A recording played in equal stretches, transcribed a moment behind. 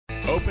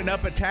Open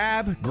up a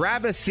tab,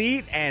 grab a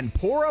seat, and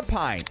pour a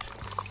pint.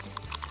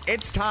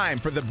 It's time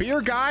for the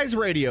Beer Guys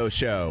Radio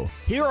Show.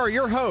 Here are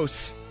your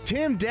hosts,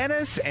 Tim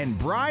Dennis and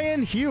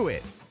Brian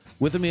Hewitt.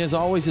 With me, as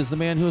always, is the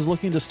man who is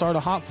looking to start a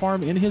hop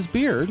farm in his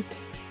beard,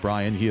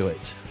 Brian Hewitt.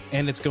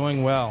 And it's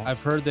going well.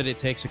 I've heard that it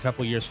takes a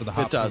couple years for the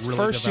hops it does. to really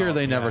First develop. year,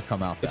 they never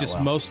come out that It's just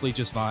well. mostly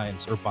just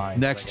vines or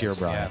vines. Next year,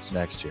 Brian. Yes.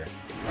 Next year.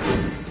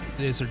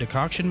 Is there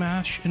decoction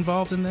mash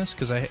involved in this?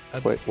 Because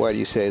Why do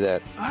you say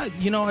that? I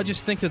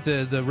just think that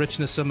the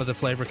richness, some of the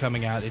flavor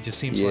coming out, it just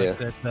seems like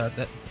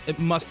that it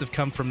must have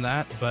come from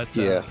that. But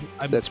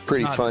that's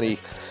pretty funny.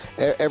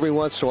 Every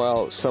once in a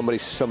while,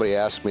 somebody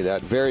asks me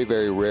that. Very,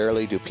 very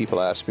rarely do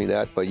people ask me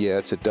that. But yeah,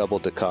 it's a double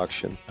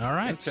decoction. All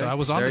right, Okay. so I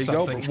was on there to you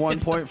something. go. 1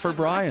 point for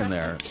Brian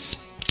there.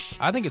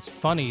 I think it's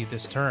funny,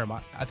 this term.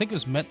 I think it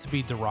was meant to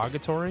be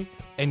derogatory,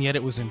 and yet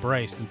it was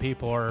embraced, and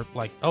people are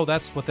like, "Oh,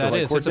 that's what that They're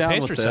like, is. "We're It's a down with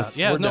pastry this. sauce."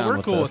 Yeah,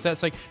 we're cool with that.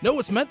 It's like, no,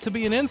 it's meant to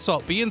be an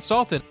insult. Be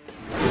insulted.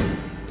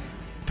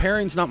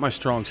 Pairing's not my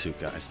strong suit,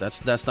 guys.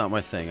 That's not my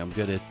thing. I'm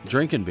good at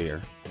drinking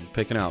beer and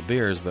picking out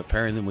beers, but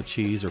pairing them with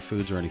cheese or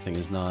foods or anything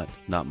is not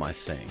my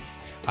thing.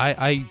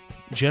 I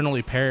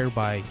generally pair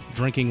by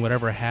drinking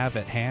whatever I have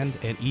at hand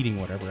and eating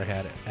whatever I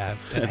have at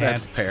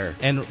That's hand. pair.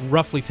 And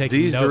roughly taking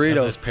These note of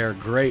Doritos it. pair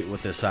great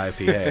with this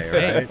IPA,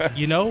 right? Hey,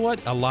 you know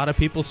what? A lot of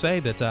people say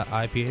that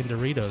IPA and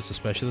Doritos,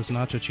 especially those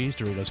nacho cheese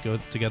Doritos, go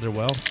together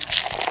well.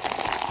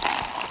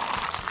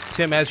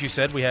 Tim, as you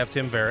said, we have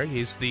Tim Very.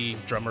 He's the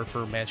drummer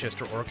for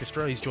Manchester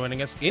Orchestra. He's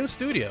joining us in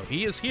studio.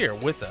 He is here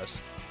with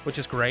us, which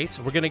is great.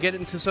 We're going to get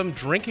into some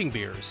drinking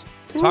beers,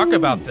 talk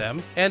about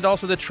them, and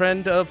also the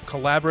trend of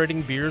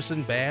collaborating beers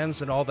and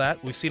bands and all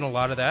that. We've seen a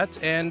lot of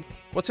that, and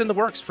what's in the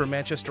works for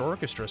Manchester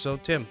Orchestra. So,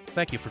 Tim,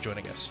 thank you for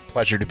joining us.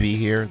 Pleasure to be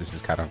here. This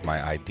is kind of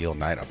my ideal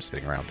night. I'm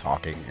sitting around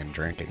talking and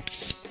drinking.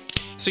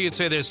 So you'd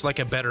say there's like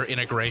a better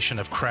integration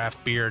of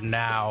craft beer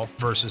now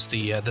versus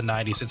the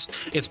 90s.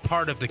 It's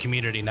part of the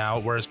community now,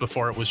 whereas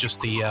before it was just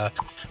the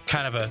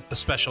kind of a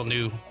special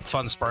new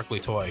fun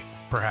sparkly toy,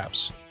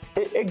 perhaps.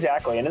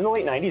 Exactly. And in the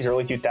late 90s,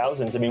 early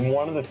 2000s, I mean,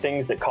 one of the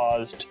things that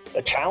caused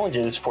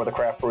challenges for the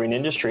craft brewing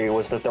industry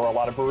was that there were a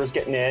lot of brewers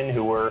getting in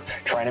who were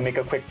trying to make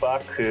a quick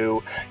buck,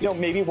 who,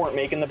 maybe weren't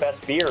making the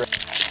best beer.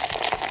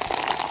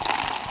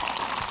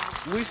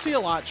 We see a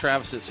lot,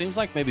 Travis. It seems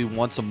like maybe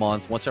once a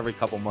month, once every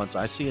couple months,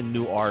 I see a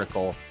new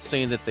article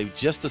saying that they've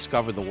just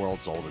discovered the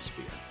world's oldest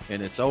beer.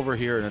 And it's over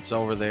here and it's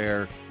over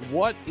there.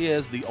 What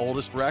is the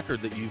oldest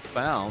record that you've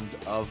found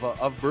of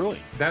brewing?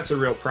 That's a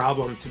real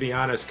problem, to be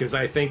honest, because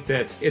I think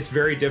that it's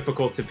very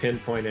difficult to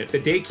pinpoint it. The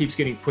date keeps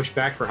getting pushed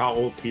back for how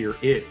old beer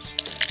is.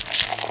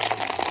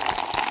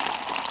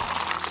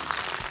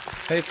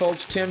 Hey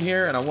folks, Tim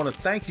here, and I want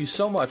to thank you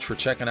so much for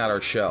checking out our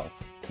show.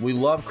 We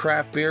love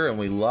craft beer and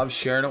we love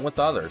sharing it with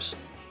others.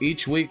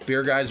 Each week,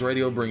 Beer Guys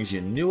Radio brings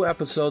you new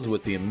episodes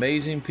with the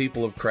amazing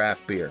people of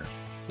craft beer.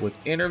 With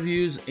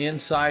interviews,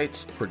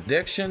 insights,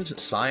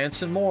 predictions,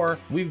 science, and more,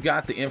 we've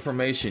got the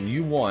information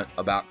you want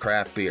about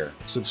craft beer.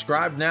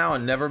 Subscribe now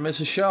and never miss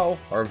a show,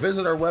 or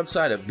visit our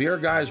website at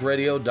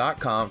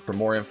beerguysradio.com for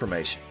more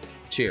information.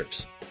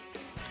 Cheers.